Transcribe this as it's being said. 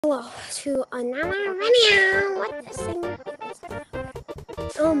Hello to another video. What this thing is?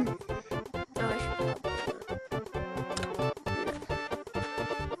 Oh, I should probably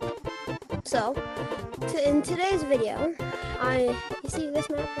not. So, in today's video, you see this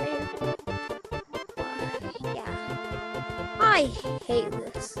map right here? Yeah, I hate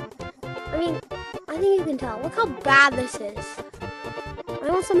this. I mean, I think you can tell. Look how bad this is. I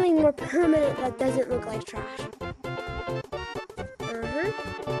want something more permanent that doesn't look like trash.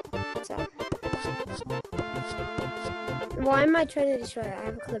 So, why am I trying to destroy it? I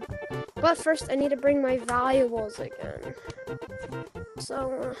have a clip. But first, I need to bring my valuables again.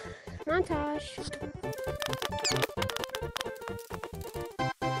 So, montage.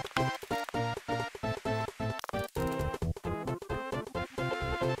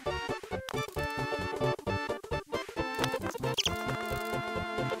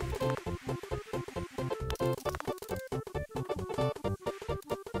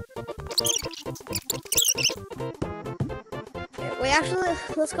 Wait, actually,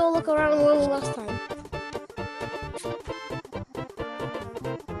 let's go look around one last time.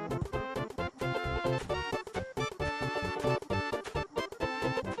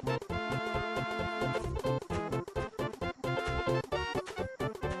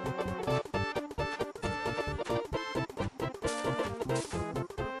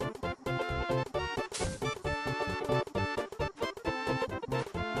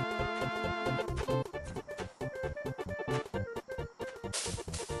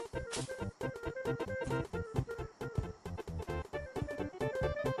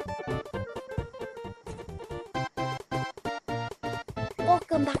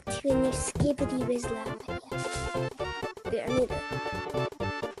 Welcome back to a new Skibbity Riz Lab video. I need it.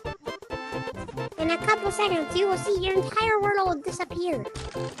 In a couple seconds, you will see your entire world disappear.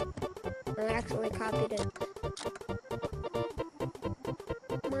 I actually copied it.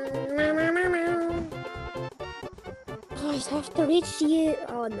 Oh, I have to reach you.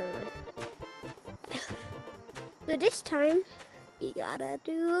 Oh no. So this time, you gotta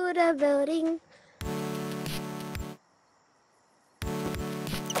do the building.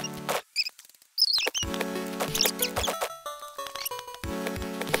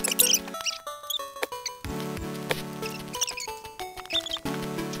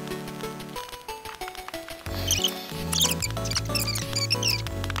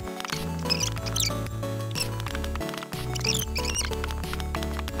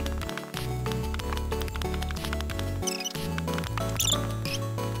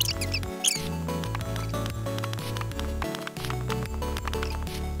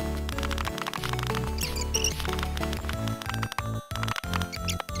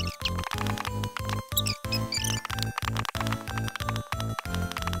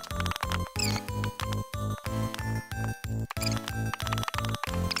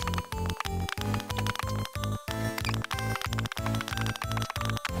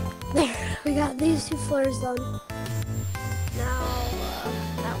 There, we got these two floors done. Now,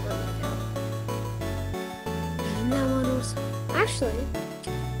 that one. And that one also. Actually,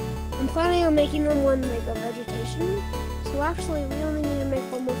 I'm planning on making them one like a vegetation. So actually, we only need to make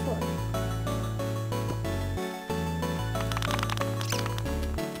one more floor.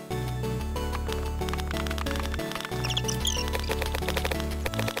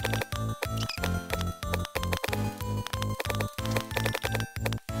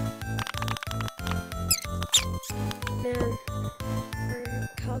 Man,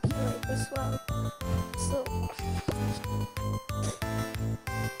 calculate this well. So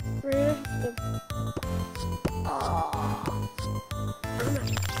we're gonna have to. Oh,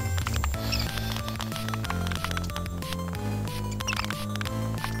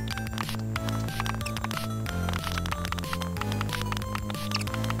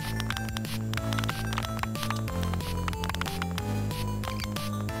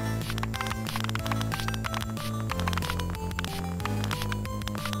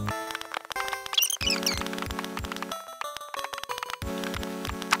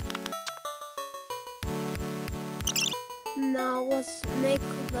 now let's make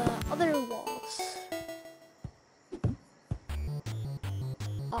the other walls.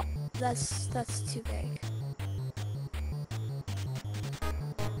 Oh, that's too big.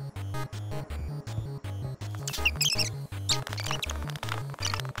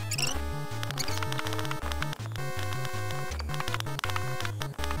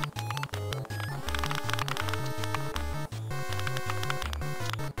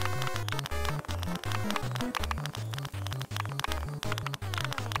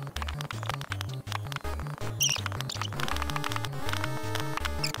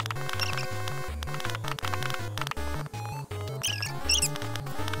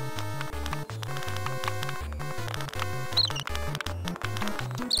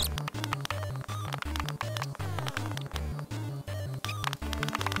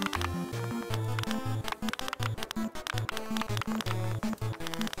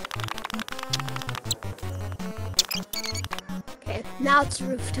 Now it's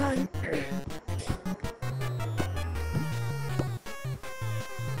roof time.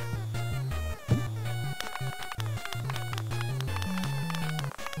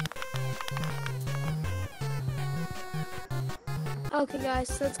 Okay guys,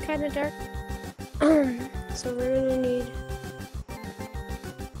 so it's kind of dark. So we're gonna need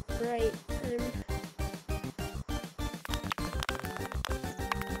bright time.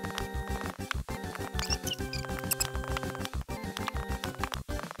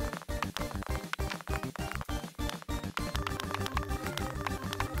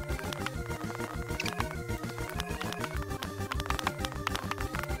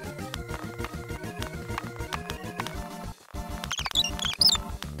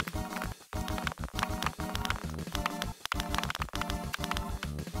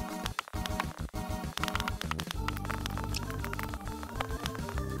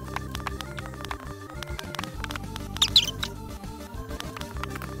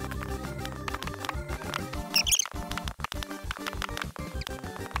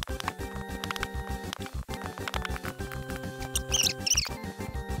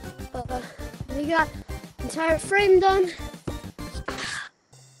 We got the entire frame done.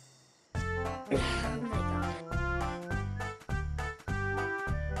 Oh my god.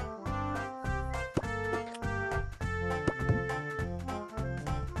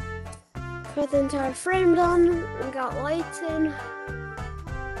 Got the entire frame done. We got lights in.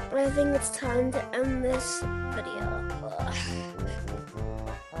 I think it's time to end this video.